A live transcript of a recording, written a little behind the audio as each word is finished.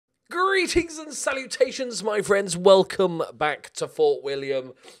Greetings and salutations, my friends. Welcome back to Fort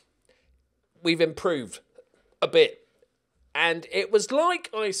William. We've improved a bit. And it was like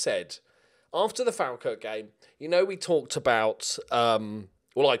I said, after the Falkirk game, you know, we talked about,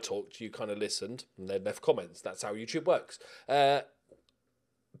 well, I talked, you kind of listened, and then left comments. That's how YouTube works.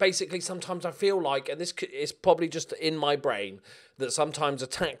 Basically, sometimes I feel like, and this is probably just in my brain, that sometimes a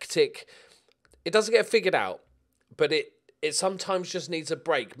tactic, it doesn't get figured out, but it sometimes just needs a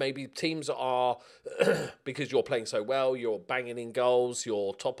break. Maybe teams are, because you're playing so well, you're banging in goals,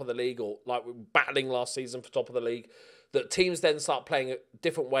 you're top of the league, or like we were battling last season for top of the league, that teams then start playing a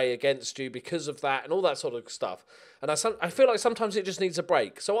different way against you because of that and all that sort of stuff. And I feel like sometimes it just needs a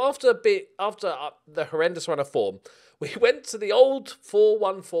break. So after the horrendous run of form, we went to the old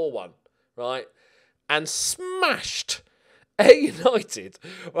 4-1-4-1, right, and smashed A United,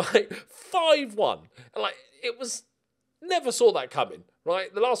 right, 5-1. Like, it was... Never saw that coming,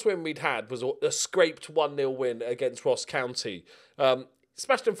 right? The last win we'd had was a scraped 1-0 win against Ross County.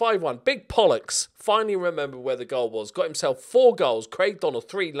 Smashed him 5-1. Big Pollux finally remembered where the goal was. Got himself 4 goals. Craig Donald,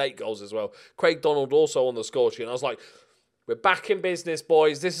 3 late goals as well. Craig Donald also on the score sheet. And I was like, we're back in business,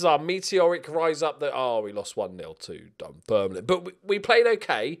 boys. This is our meteoric rise up. We lost 1-0 to Dunfermline. But we played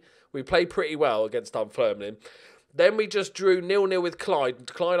okay. We played pretty well against Dunfermline. Then we just drew 0-0 with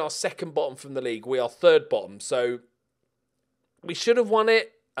Clyde. Clyde, our second bottom from the league. We are third bottom. So... we should have won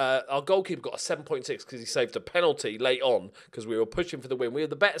it. Our goalkeeper got a 7.6 because he saved a penalty late on because we were pushing for the win. We were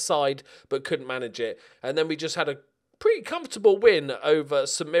the better side but couldn't manage it. And then we just had a pretty comfortable win over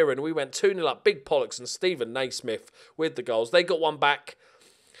St Mirren. We went 2-0 up. Big Pollux and Stephen Naismith with the goals. They got one back.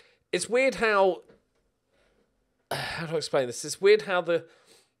 It's weird how do I explain this? It's weird how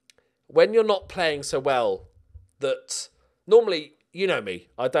when you're not playing so well that normally, you know me,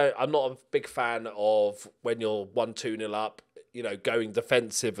 I'm not a big fan of when you're 1-2-0 up, you know, going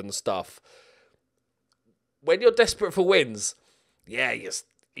defensive and stuff. When you're desperate for wins, yeah,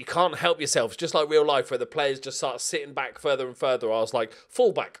 you can't help yourself. It's just like real life where the players just start sitting back further and further. I was like,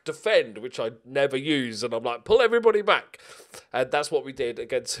 fullback, defend, which I never use. And I'm like, pull everybody back. And that's what we did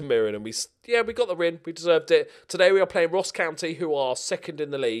against St Mirren. And we got the win. We deserved it. Today we are playing Ross County, who are second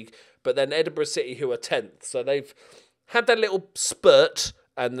in the league, but then Edinburgh City, who are 10th. So they've had their little spurt,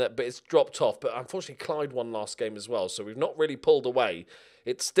 but it's dropped off. But unfortunately, Clyde won last game as well, so we've not really pulled away.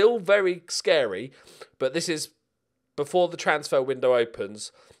 It's still very scary, but this is before the transfer window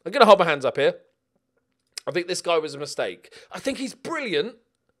opens. I'm going to hold my hands up here. I think this guy was a mistake. I think he's brilliant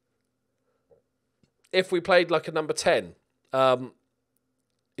if we played like a number 10.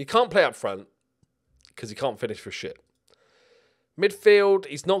 He can't play up front because he can't finish for shit. Midfield,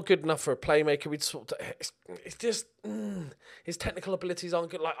 he's not good enough for a playmaker. It's just his technical abilities aren't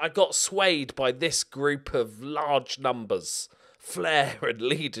good. Like, I got swayed by this group of large numbers, flair and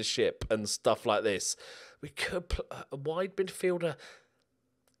leadership and stuff like this. We could a wide midfielder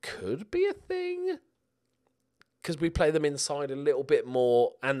could be a thing because we play them inside a little bit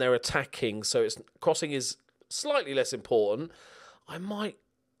more and they're attacking, so crossing is slightly less important.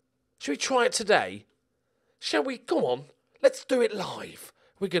 Should we try it today? Shall we? Go on. Let's do it live.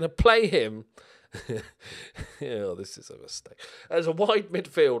 We're going to play him. Oh, this is a mistake. As a wide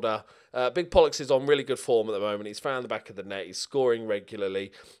midfielder, Big Pollux is on really good form at the moment. He's found the back of the net. He's scoring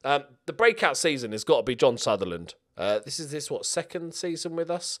regularly. The breakout season has got to be John Sutherland. This is second season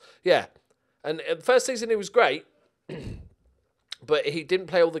with us? Yeah. And the first season he was great, but he didn't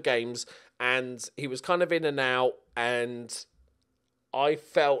play all the games, and he was kind of in and out, and I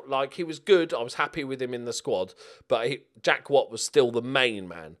felt like he was good. I was happy with him in the squad, but Jack Watt was still the main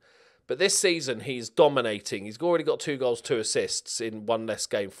man. But this season, he's dominating. He's already got 2 goals, 2 assists in one less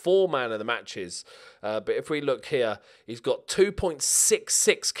game. 4 man of the matches. But if we look here, he's got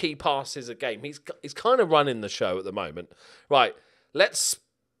 2.66 key passes a game. He's kind of running the show at the moment. Right, let's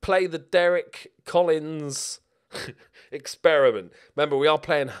play the Derek Collins experiment. Remember, we are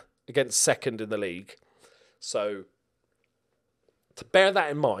playing against second in the league. So to bear that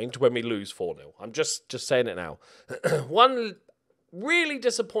in mind when we lose 4-0. I'm just saying it now. One really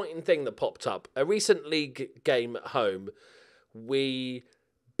disappointing thing that popped up. A recent league game at home, we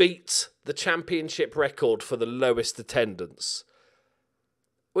beat the championship record for the lowest attendance.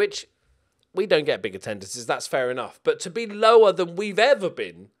 Which, we don't get big attendances, that's fair enough. But to be lower than we've ever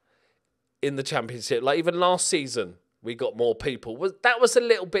been in the championship, like even last season, we got more people. That was a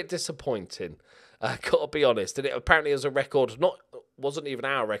little bit disappointing. Got to be honest. And it apparently was a record, wasn't even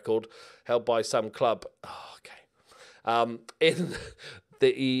our record, held by some club. Oh, okay. In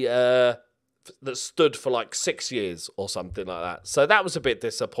the that stood for like 6 years or something like that. So that was a bit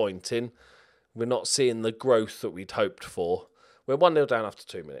disappointing. We're not seeing the growth that we'd hoped for. We're 1-0 down after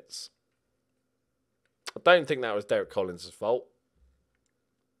 2 minutes. I don't think that was Derek Collins' fault.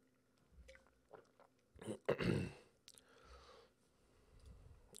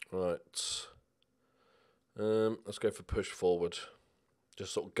 Right. Let's go for push forward.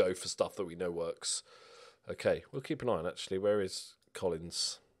 Just sort of go for stuff that we know works. Okay, we'll keep an eye on, actually. Where is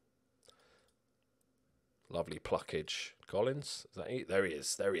Collins? Lovely pluckage. Collins? Is that he? There he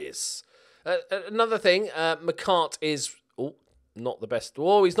is. There he is. Another thing, McCart is... Oh, not the best.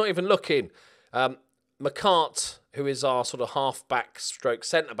 Oh, he's not even looking. McCart, who is our sort of half-back stroke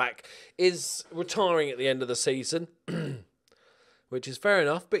centre-back, is retiring at the end of the season, which is fair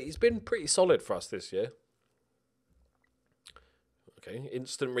enough, but he's been pretty solid for us this year. Okay,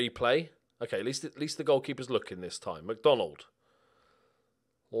 instant replay. Okay, at least the goalkeeper's looking this time. McDonald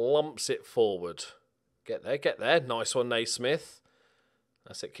lumps it forward. Get there, get there. Nice one, Naismith.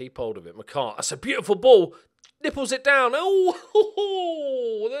 That's it, keep hold of it. McCart, that's a beautiful ball. Nipples it down.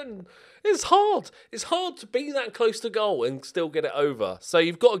 Oh, then it's hard. It's hard to be that close to goal and still get it over. So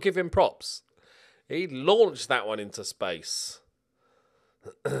you've got to give him props. He launched that one into space.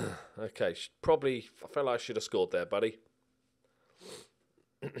 Okay, probably, I feel like I should have scored there, buddy.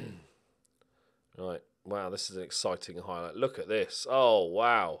 Right, wow, this is an exciting highlight. Look at this. Oh,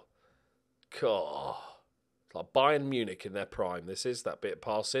 wow. God. It's like Bayern Munich in their prime. This is that bit of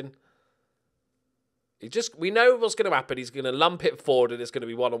passing. We know what's going to happen. He's going to lump it forward and it's going to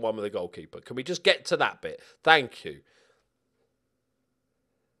be one-on-one with the goalkeeper. Can we just get to that bit? Thank you.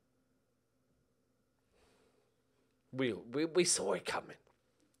 We saw it coming.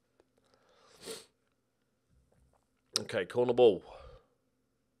 Okay, corner ball.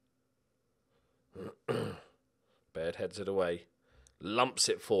 Baird heads it away. Lumps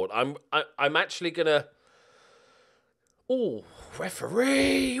it forward. I'm actually going to... Oh,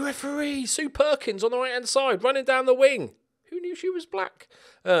 referee. Sue Perkins on the right-hand side, running down the wing. Who knew she was black?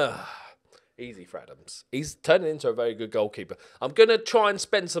 Easy for Adams. He's turning into a very good goalkeeper. I'm going to try and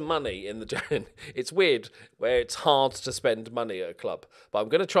spend some money in the... It's weird where it's hard to spend money at a club. But I'm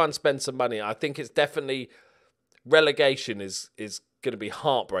going to try and spend some money. I think it's definitely... Relegation is going to be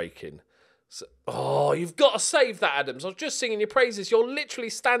heartbreaking. So, oh, you've got to save that, Adams. I was just singing your praises. You're literally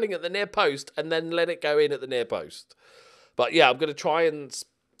standing at the near post and then let it go in at the near post. But yeah, I'm going to try and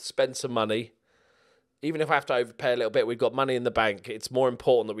spend some money. Even if I have to overpay a little bit, we've got money in the bank. It's more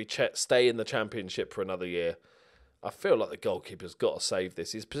important that we stay in the Championship for another year. I feel like the goalkeeper's got to save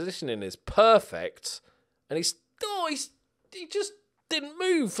this. His positioning is perfect. And he just didn't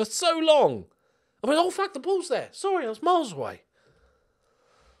move for so long. I mean, oh, fuck, the ball's there. Sorry, I was miles away.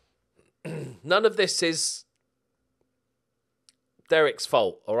 None of this is Derek's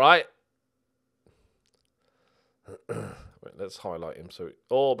fault, all right? Wait, let's highlight him.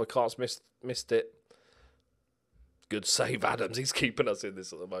 McCart's missed it. Good save, Adams. He's keeping us in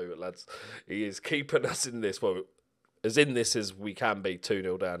this at the moment, lads. He is keeping us in this. Well, as in this as we can be,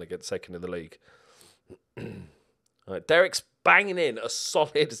 2-0 down against second in the league. All right, Derek's banging in a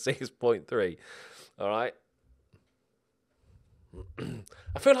solid 6.3. All right.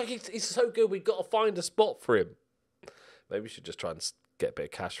 I feel like he's so good, we've got to find a spot for him. Maybe we should just try and get a bit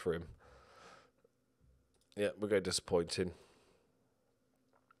of cash for him. Yeah, we're going disappointing.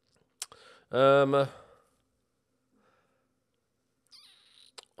 I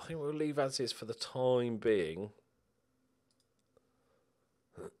think we'll leave as is for the time being.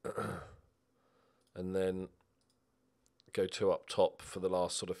 And then go 2 up top for the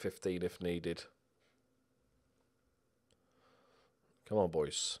last sort of 15 if needed. Come on,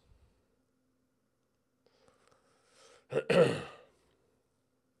 boys.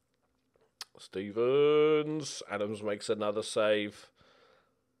 Stevens. Adams makes another save.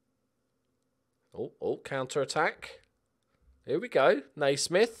 Oh, counter-attack. Here we go.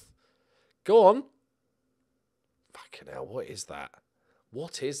 Naismith. Go on. Fucking hell, what is that?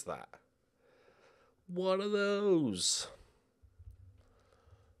 What is that? One of those.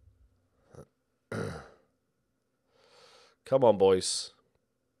 Come on, boys.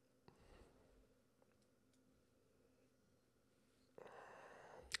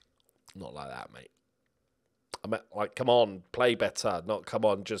 Not like that, mate. I mean, like, come on, play better. Not, come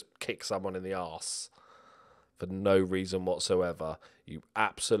on, just kick someone in the arse. For no reason whatsoever. You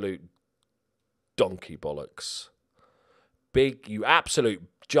absolute donkey bollocks. You absolute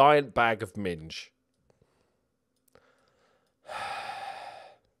giant bag of minge.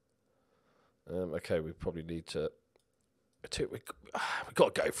 Okay, we probably need to... We've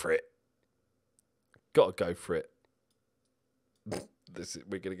got to go for it. Got to go for it.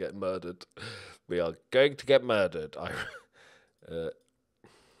 We're going to get murdered. We are going to get murdered. But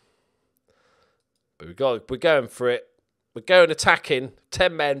we're going for it. We're going attacking.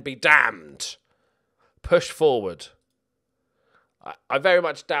 10 men, be damned. Push forward. I very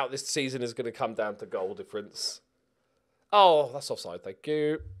much doubt this season is going to come down to goal difference. Oh, that's offside. Thank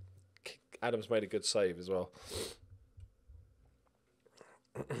you. Adams made a good save as well.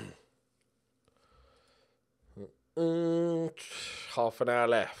 Half an hour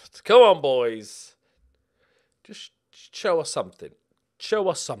left. Come on, boys. Just show us something. Show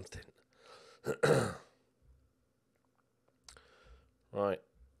us something. Right.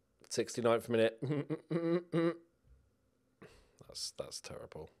 69th minute. That's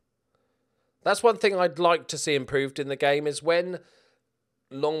terrible. That's one thing I'd like to see improved in the game is when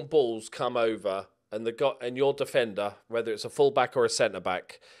long balls come over and your defender, whether it's a fullback or a centre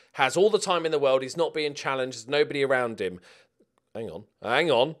back, has all the time in the world. He's not being challenged. There's nobody around him. Hang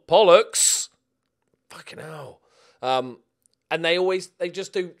on. Pollux. Fucking hell. And they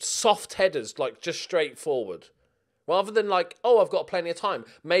just do soft headers, like just straight forward. Rather than like, oh, I've got plenty of time.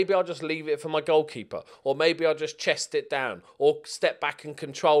 Maybe I'll just leave it for my goalkeeper. Or maybe I'll just chest it down. Or step back and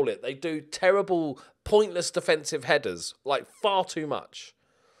control it. They do terrible, pointless defensive headers. Like, far too much.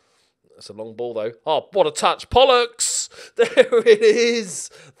 That's a long ball, though. Oh, what a touch. Pollux! There it is.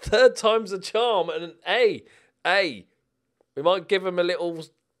 Third time's a charm. And an A. We might give him a little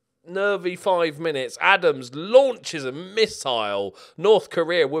nervy 5 minutes. Adams launches a missile. North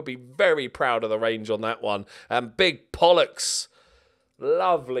Korea would be very proud of the range on that one. And big Pollux.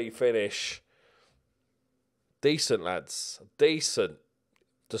 Lovely finish. Decent, lads. Decent.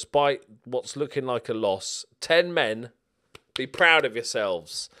 Despite what's looking like a loss. 10 men. Be proud of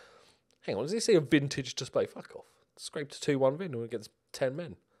yourselves. Hang on, does he see a vintage display? Fuck off. Scraped a 2-1 win against 10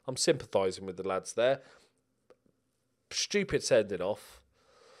 men. I'm sympathising with the lads there. Stupid sending off.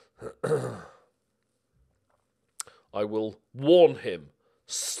 I will warn him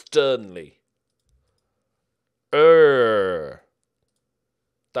sternly. Don't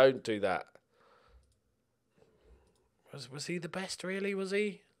do that. Was he the best, really? Was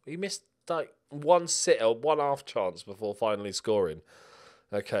he? He missed like one half chance before finally scoring.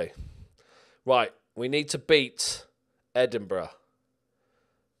 Okay. Right. We need to beat Edinburgh.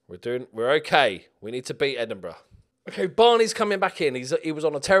 We're okay. We need to beat Edinburgh. Okay, Barney's coming back in. He was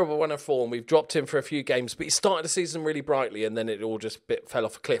on a terrible run of form. We've dropped him for a few games, but he started the season really brightly, and then it all just fell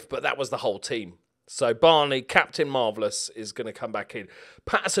off a cliff. But that was the whole team. So Barney, Captain Marvellous, is going to come back in.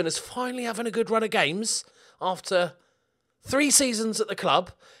 Patterson is finally having a good run of games after 3 seasons at the club.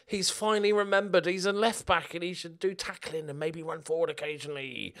 He's finally remembered he's a left back and he should do tackling and maybe run forward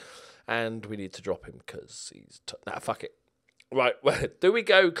occasionally. And we need to drop him because he's... fuck it. Right, do we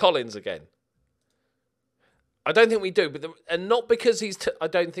go Collins again? I don't think we do, and not because I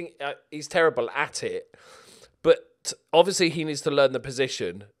don't think he's terrible at it, but obviously he needs to learn the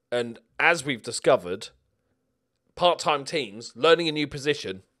position. And as we've discovered, part-time teams learning a new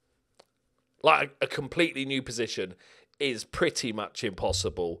position, like a completely new position, is pretty much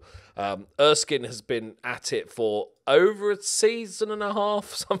impossible. Erskine has been at it for over a season and a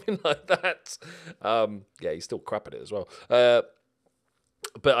half, something like that. Yeah, he's still crap at it as well. But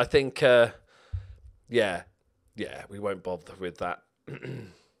I think, yeah, we won't bother with that.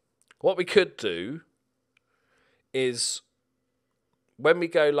 What we could do is when we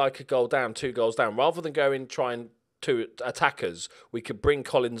go like a goal down, 2 goals down, rather than going trying 2 attackers, we could bring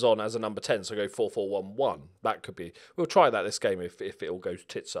Collins on as a number 10, so go 4-4-1-1. That could be... We'll try that this game if it all goes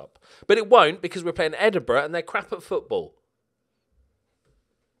tits up. But it won't because we're playing Edinburgh and they're crap at football.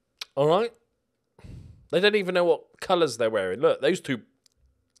 All right? They don't even know what colours they're wearing. Look, those 2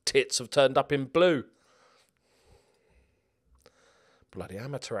 tits have turned up in blue. Bloody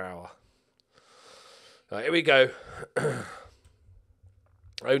amateur hour. Right, here we go.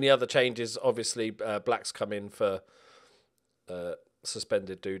 Only other changes, obviously, Black's come in for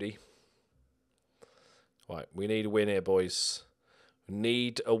suspended duty. Right, we need a win here, boys. We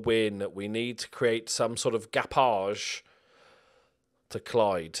need a win. We need to create some sort of gapage to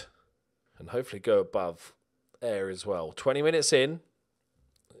Clyde. And hopefully go above Air as well. 20 minutes in.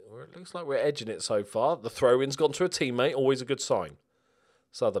 It looks like we're edging it so far. The throw-in's gone to a teammate. Always a good sign.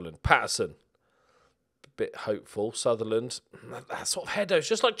 Sutherland. Patterson. A bit hopeful. Sutherland. That sort of header. It's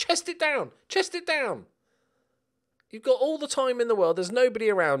just like, chest it down. Chest it down. You've got all the time in the world. There's nobody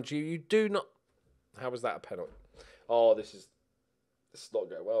around you. You do not... How was that a penalty? Oh, this is not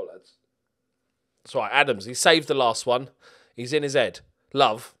going well, lads. That's right, Adams. He saved the last one. He's in his head.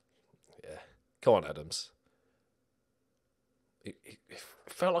 Love. Yeah. Come on, Adams. He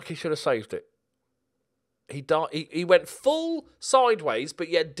felt like he should have saved it. He went full sideways, but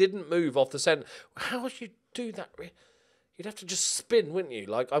yet didn't move off the centre. How would you do that? You'd have to just spin, wouldn't you?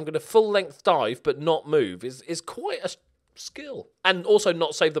 Like, I'm going to full-length dive, but not move. Is quite a skill. And also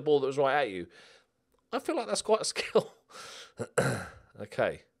not save the ball that was right at you. I feel like that's quite a skill.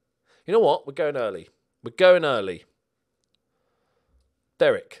 Okay. You know what? We're going early. We're going early.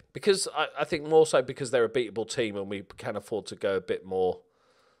 Derek. Because I think more so because they're a beatable team and we can afford to go a bit more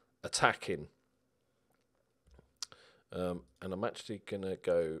attacking. And I'm actually going to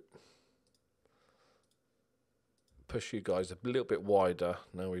go push you guys a little bit wider.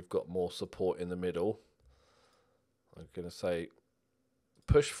 Now we've got more support in the middle. I'm going to say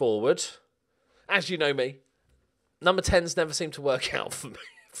push forward. As you know me, number 10s never seem to work out for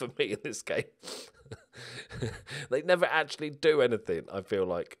me in this game. They never actually do anything, I feel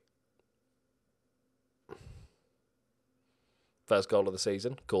like. First goal of the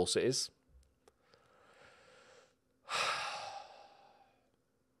season. Of course it is.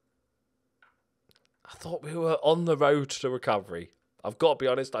 I thought we were on the road to recovery. I've got to be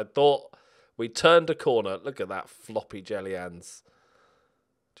honest, I thought we turned a corner. Look at that floppy jelly hands.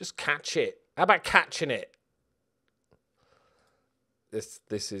 Just catch it. How about catching it? This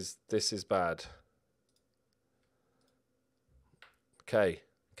is bad. Okay,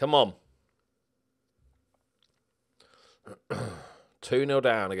 come on. 2-0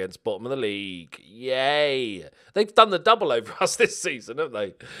 down against bottom of the league. Yay! They've done the double over us this season, haven't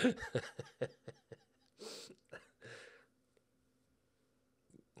they?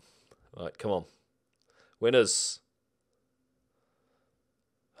 Right, come on. Winners.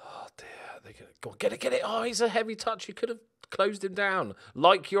 Oh, dear. They're gonna go on, get it. Oh, he's a heavy touch. You could have closed him down.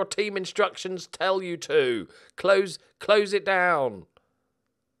 Like your team instructions tell you to. Close it down.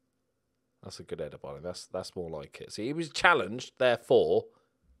 That's a good header by him. That's more like it. See, he was challenged, therefore,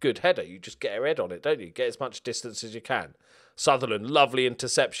 good header. You just get a head on it, don't you? Get as much distance as you can. Sutherland, lovely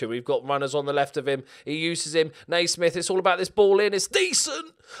interception. We've got runners on the left of him. He uses him. Naismith, it's all about this ball in. It's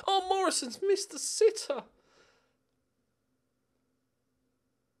decent. Oh, Morrison's missed the sitter.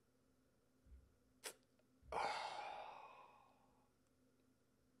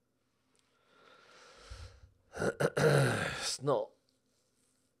 It's not.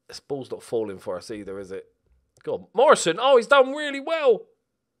 This ball's not falling for us either, is it? Go on. Morrison. Oh, he's done really well.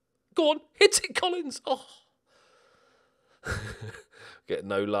 Go on. Hit it, Collins. Oh. Get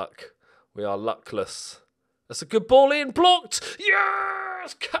no luck. We are luckless. That's a good ball in. Blocked.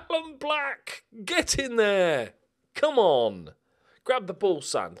 Yes! Callum Black. Get in there. Come on. Grab the ball,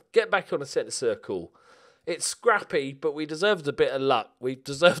 son. Get back on the centre circle. It's scrappy, but we deserved a bit of luck. We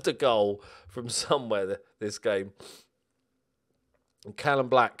deserved a goal from somewhere this game. And Callum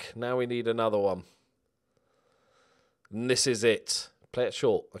Black, now we need another one. And this is it. Play it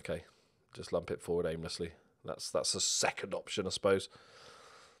short. Okay. Just lump it forward aimlessly. That's a second option, I suppose.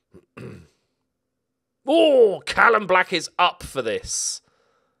 Oh, Callum Black is up for this.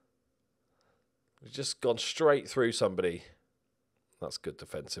 We've just gone straight through somebody. That's good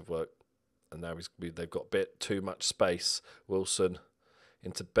defensive work. And now they've got a bit too much space. Wilson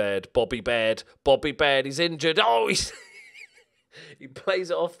into Baird. Bobby Baird. He's injured. Oh, he plays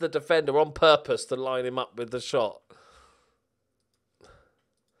it off the defender on purpose to line him up with the shot.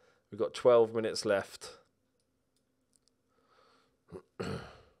 We've got 12 minutes left.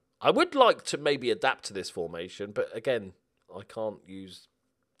 I would like to maybe adapt to this formation, but again, I can't use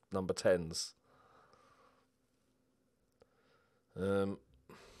number 10s.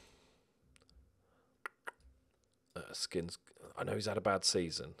 Skins. I know he's had a bad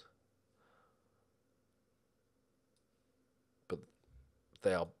season, but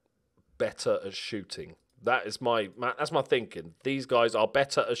they are better at shooting. That's my thinking. These guys are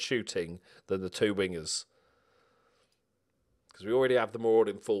better at shooting than the two wingers. Because we already have the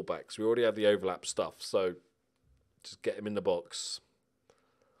marauding fullbacks. We already have the overlap stuff. So just get him in the box.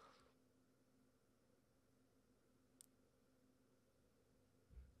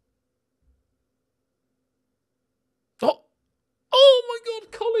 Oh my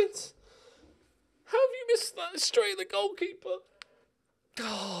God, Collins. How have you missed that straight at the goalkeeper?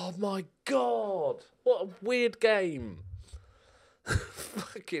 Oh my God. What a weird game.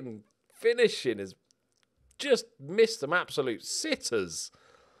 Fucking finishing is just missed some absolute sitters.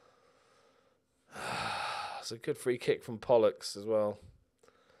 It's a good free kick from Pollux as well.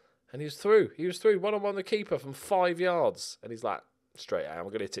 And he was through. He was through one-on-one the keeper from 5 yards. And he's like, straight at him. I'm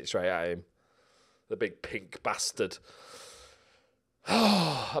going to hit it straight at him. The big pink bastard.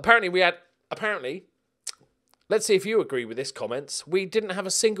 Apparently, let's see if you agree with this comments. We didn't have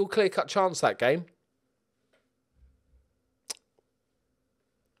a single clear-cut chance that game.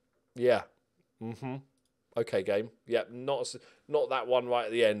 Yeah. Okay, game. Yeah, not that one right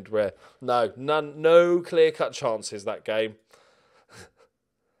at the end where no clear-cut chances that game.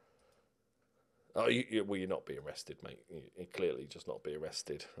 Oh, well, you're not being rested, mate. You're clearly just not being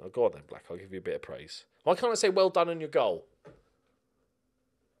rested. Oh, go on then, Black. I'll give you a bit of praise. Why can't I say well done on your goal?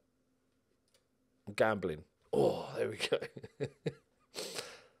 I'm gambling. Oh, there we go.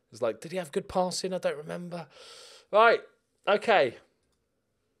 It's like, did he have good passing? I don't remember. Right, okay.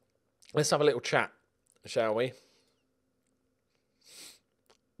 Let's have a little chat, shall we?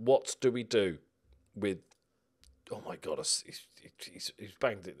 What do we do with... Oh, my God, he's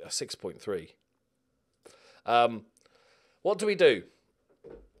banged it, a 6.3. What do we do?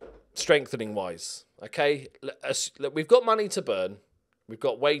 Strengthening-wise, okay? Look, we've got money to burn. We've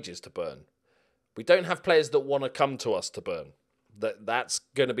got wages to burn. We don't have players that want to come to us to burn. That's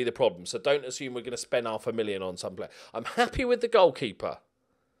going to be the problem. So don't assume we're going to spend $500,000 on some player. I'm happy with the goalkeeper,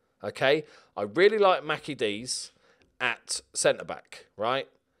 okay? I really like Mackie D's at centre-back, right?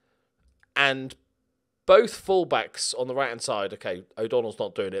 And both fullbacks on the right-hand side, okay, O'Donnell's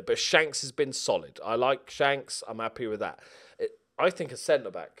not doing it, but Shanks has been solid. I like Shanks. I'm happy with that. I think a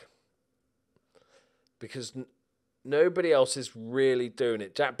centre-back, because nobody else is really doing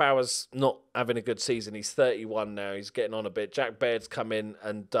it. Jack Bauer's not having a good season. He's 31 now. He's getting on a bit. Jack Baird's come in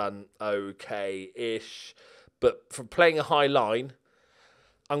and done okay-ish. But for playing a high line,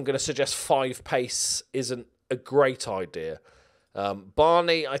 I'm going to suggest 5 pace isn't a great idea.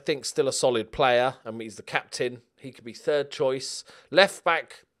 Barney, I think, still a solid player. I mean, he's the captain. He could be third choice. Left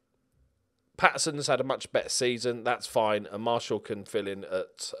back, Patterson's had a much better season. That's fine. And Marshall can fill in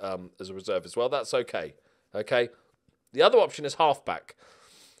at as a reserve as well. That's okay. Okay. The other option is halfback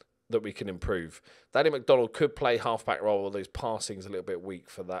that we can improve. Danny McDonald could play halfback role, although his passing's a little bit weak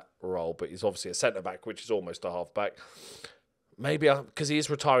for that role. But he's obviously a centre-back, which is almost a halfback. Maybe because he is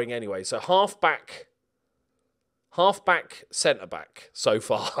retiring anyway. So halfback, centre-back so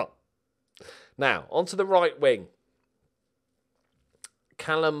far. Now, onto the right wing.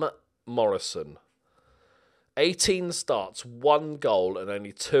 Callum Morrison. 18 starts, 1 goal and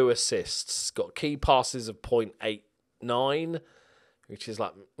only 2 assists. Got key passes of 0.89, which is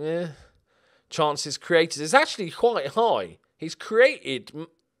like, chances created is actually quite high. He's created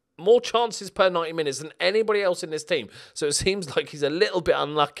more chances per 90 minutes than anybody else in this team. So it seems like he's a little bit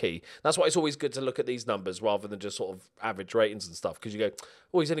unlucky. That's why it's always good to look at these numbers rather than just sort of average ratings and stuff. Because you go,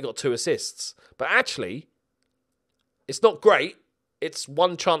 oh, he's only got 2 assists. But actually, it's not great. It's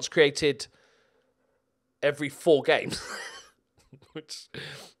 1 chance created every 4 games. Which,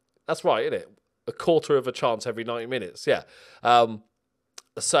 that's right, isn't it? A quarter of a chance every 90 minutes. Yeah.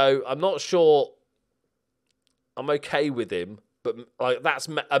 So I'm not sure I'm okay with him. But like that's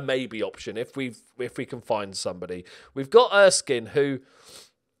a maybe option if we can find somebody. We've got Erskine, who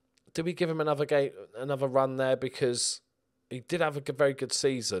did we give him another run there, because he did have a very good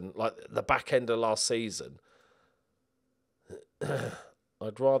season, like the back end of last season.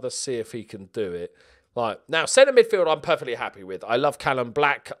 I'd rather see if he can do it. Right, now centre midfield I'm perfectly happy with. I love Callum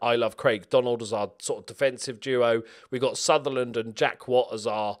Black. I love Craig Donald as our sort of defensive duo. We've got Sutherland and Jack Watt as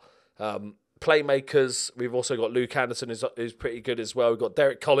our playmakers. We've also got Luke Anderson, who's pretty good as well. We've got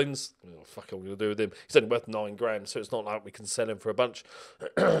Derek Collins. Oh, fuck, what are we going to do with him? He's only worth $9,000, so it's not like we can sell him for a bunch.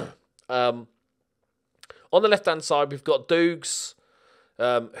 On the left-hand side, we've got Dukes,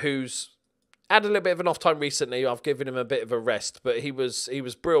 who's had a little bit of an off time recently. I've given him a bit of a rest, but he was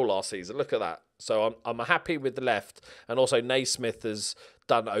brilliant last season. Look at that. So I'm happy with the left, and also Naismith has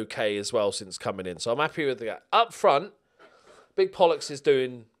done okay as well since coming in. So I'm happy with that. Up front, Big Pollux is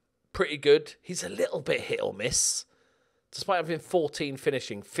doing pretty good. He's a little bit hit or miss. Despite having 14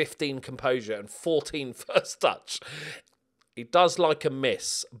 finishing, 15 composure, and 14 first touch. He does like a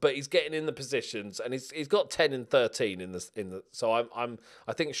miss, but he's getting in the positions, and he's got 10 and 13 in the. So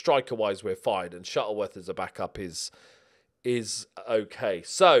I think striker wise we're fine, and Shuttleworth as a backup is okay.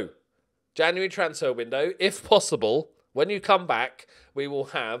 So January transfer window, if possible, when you come back, we will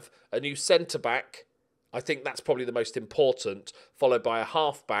have a new centre back. I think that's probably the most important, followed by a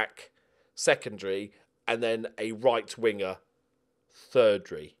half-back, secondary, and then a right winger,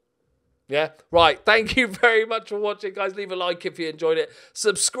 thirdary. Yeah? Right. Thank you very much for watching, guys. Leave a like if you enjoyed it.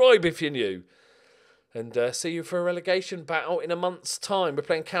 Subscribe if you're new. And see you for a relegation battle in a month's time. We're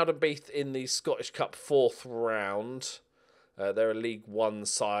playing Cowdenbeath in the Scottish Cup 4th round. They're a League One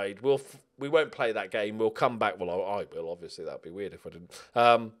side. We won't play that game. We'll come back. Well, I will, obviously. That'd be weird if I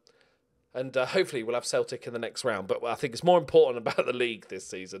didn't. And hopefully we'll have Celtic in the next round. But I think it's more important about the league this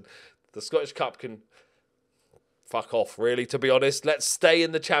season. The Scottish Cup can fuck off, really, to be honest. Let's stay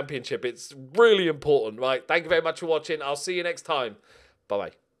in the Championship. It's really important, right? Thank you very much for watching. I'll see you next time.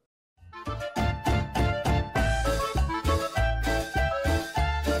 Bye-bye.